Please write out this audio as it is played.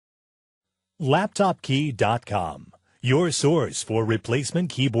LaptopKey.com, your source for replacement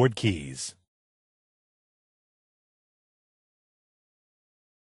keyboard keys.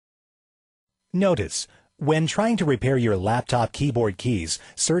 Notice, when trying to repair your laptop keyboard keys,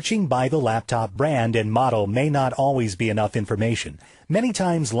 searching by the laptop brand and model may not always be enough information. Many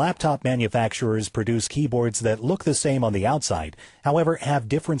times, laptop manufacturers produce keyboards that look the same on the outside, however, have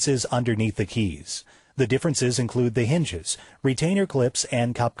differences underneath the keys. The differences include the hinges, retainer clips,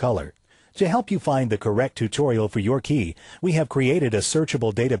 and cup color. To help you find the correct tutorial for your key, we have created a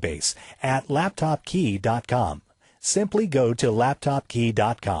searchable database at LaptopKey.com. Simply go to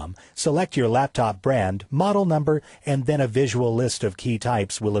LaptopKey.com, select your laptop brand, model number, and then a visual list of key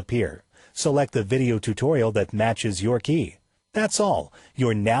types will appear. Select the video tutorial that matches your key. That's all.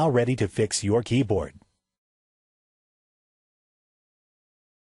 You're now ready to fix your keyboard.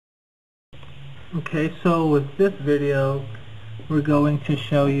 Okay, so with this video, we're going to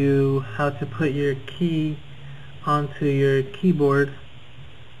show you how to put your key onto your keyboard.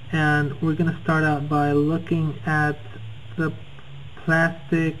 And we're going to start out by looking at the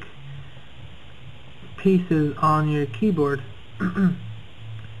plastic pieces on your keyboard. You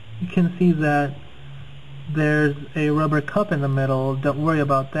can see that there's a rubber cup in the middle. Don't worry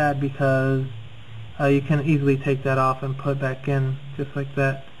about that because you can easily take that off and put back in just like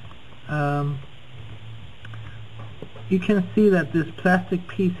that. You can see that this plastic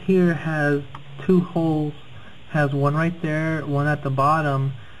piece here has two holes. Has one right there, one at the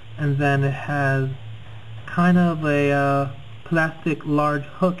bottom, and then it has kind of a plastic large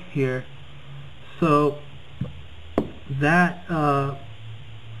hook here. So that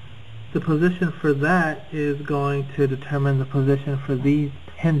the position for that is going to determine the position for these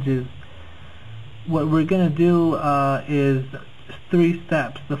hinges. What we're going to do is 3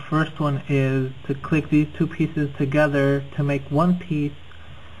 steps. The first one is to click these two pieces together to make one piece.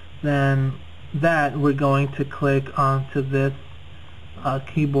 Then that we're going to click onto this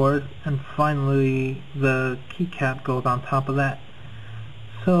keyboard, and finally the keycap goes on top of that.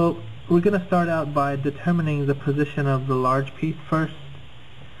 So we're going to start out by determining the position of the large piece first,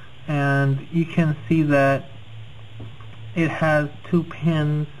 and you can see that it has 2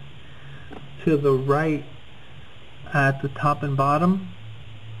 pins to the right at the top and bottom,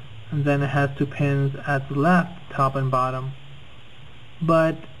 and then it has 2 pins at the left, top and bottom.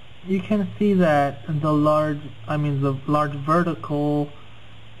 But you can see that the large vertical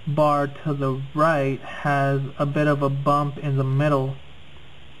bar to the right has a bit of a bump in the middle,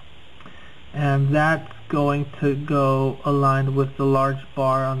 and that's going to go aligned with the large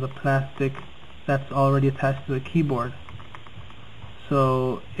bar on the plastic that's already attached to the keyboard.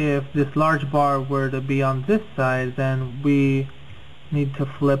 So if this large bar were to be on this side, then we need to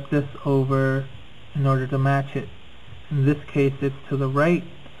flip this over in order to match it. In this case it's to the right,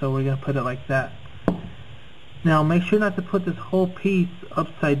 so we're going to put it like that. Now make sure not to put this whole piece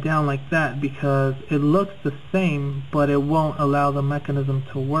upside down like that, because it looks the same but it won't allow the mechanism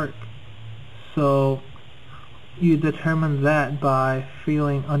to work. So you determine that by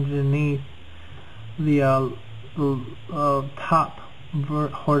feeling underneath the top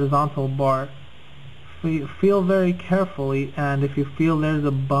horizontal bar. Feel very carefully, and if you feel there's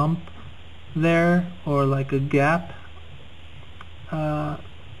a bump there or like a gap, a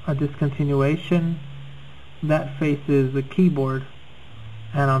discontinuation, that faces the keyboard,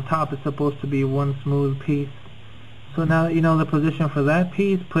 and on top it's supposed to be one smooth piece. So now that you know the position for that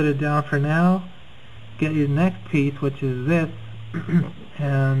piece, put it down for now. Get your next piece, which is this,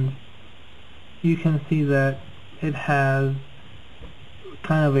 and you can see that it has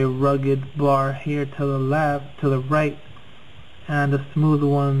kind of a rugged bar here to the left, to the right, and a smooth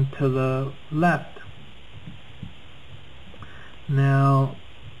one to the left. Now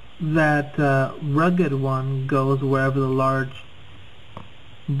that rugged one goes wherever the large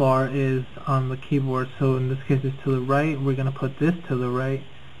bar is on the keyboard. So in this case it's to the right. We're going to put this to the right.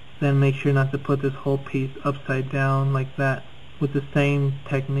 Then make sure not to put this whole piece upside down like that with the same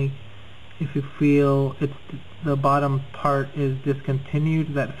technique. If you feel the bottom part is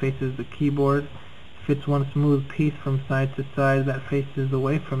discontinued, that faces the keyboard. If it's one smooth piece from side to side, that faces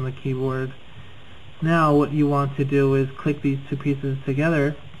away from the keyboard. Now what you want to do is click these two pieces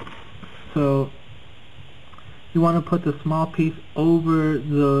together. So you want to put the small piece over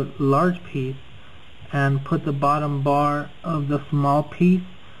the large piece and put the bottom bar of the small piece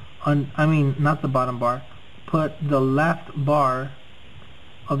on, not the bottom bar, put the left bar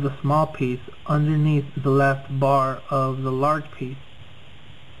of the small piece underneath the left bar of the large piece,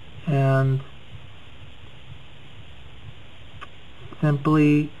 and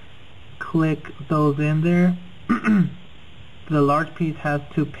simply click those in there. the large piece has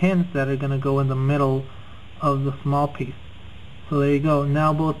two pins that are going to go in the middle of the small piece. So there you go.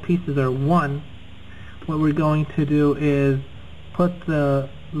 Now both pieces are one. What we're going to do is put the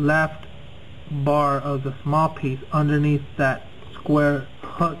left bar of the small piece underneath that square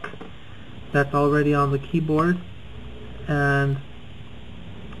hook that's already on the keyboard, and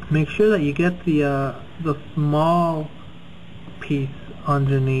make sure that you get the small piece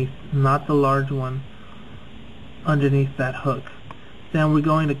underneath, not the large one, underneath that hook. Then we're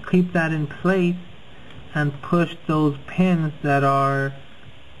going to keep that in place and push those pins that are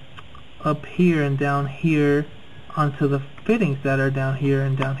up here and down here onto the fittings that are down here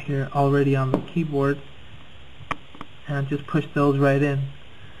and down here already on the keyboard, and just push those right in.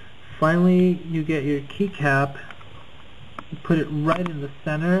 Finally, you get your keycap, you put it right in the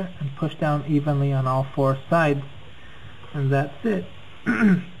center and push down evenly on all four sides, and that's it.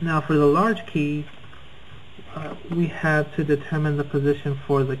 Now for the large key, we have to determine the position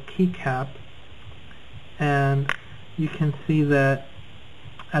for the keycap, and you can see that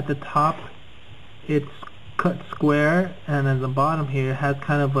at the top it's cut square, and at the bottom here it has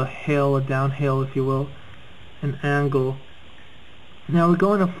kind of a hill, a downhill if you will, an angle. Now we're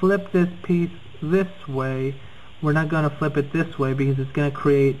going to flip this piece this way. We're not going to flip it this way because it's going to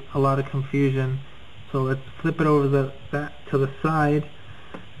create a lot of confusion. So let's flip it over to the side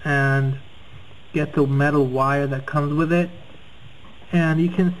and get the metal wire that comes with it. And you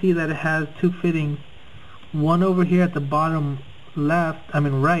can see that it has two fittings, one over here at the bottom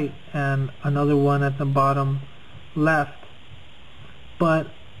right, and another one at the bottom left. But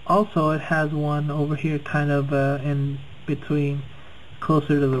also it has one over here kind of in between,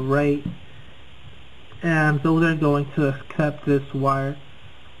 closer to the right, and those are going to accept this wire.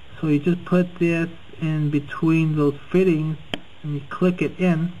 So you just put this in between those fittings and you click it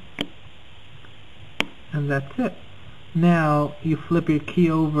in, and that's it. Now you flip your key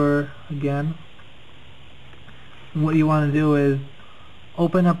over again. What you want to do is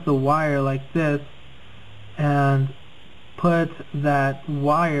open up the wire like this and put that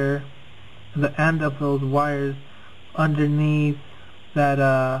wire, the end of those wires, underneath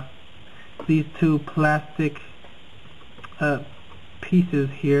that these two plastic pieces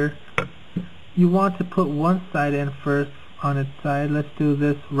here. You want to put one side in first on its side. Let's do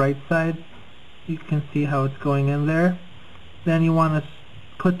this right side. You can see how it's going in there. Then you want to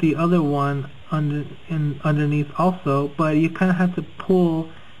put the other one underneath also, but you kind of have to pull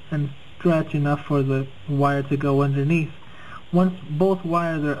and stretch enough for the wire to go underneath. Once both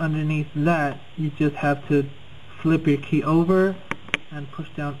wires are underneath that, you just have to flip your key over and push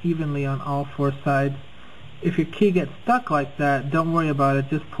down evenly on all four sides. If your key gets stuck like that, don't worry about it,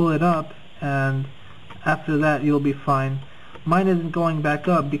 just pull it up, and after that you'll be fine. Mine isn't going back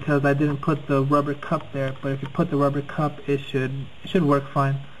up because I didn't put the rubber cup there, but if you put the rubber cup, it should work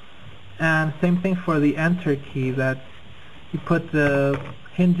fine. And same thing for the enter key, that you put the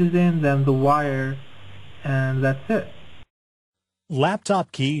hinges in, then the wire, and that's it.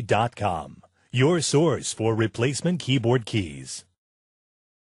 LaptopKey.com, your source for replacement keyboard keys.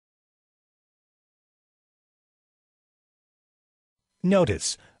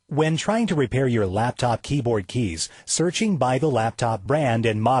 Notice, when trying to repair your laptop keyboard keys, searching by the laptop brand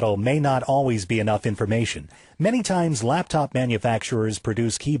and model may not always be enough information. Many times, laptop manufacturers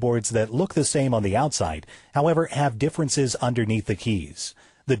produce keyboards that look the same on the outside, however, have differences underneath the keys.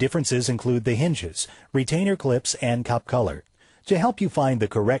 The differences include the hinges, retainer clips, and cup color. To help you find the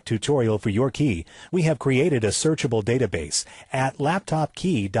correct tutorial for your key, we have created a searchable database at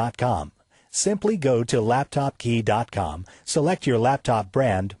LaptopKey.com. Simply go to LaptopKey.com, select your laptop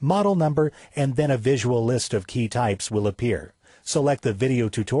brand, model number, and then a visual list of key types will appear. Select the video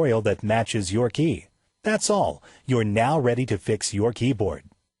tutorial that matches your key. That's all. You're now ready to fix your keyboard.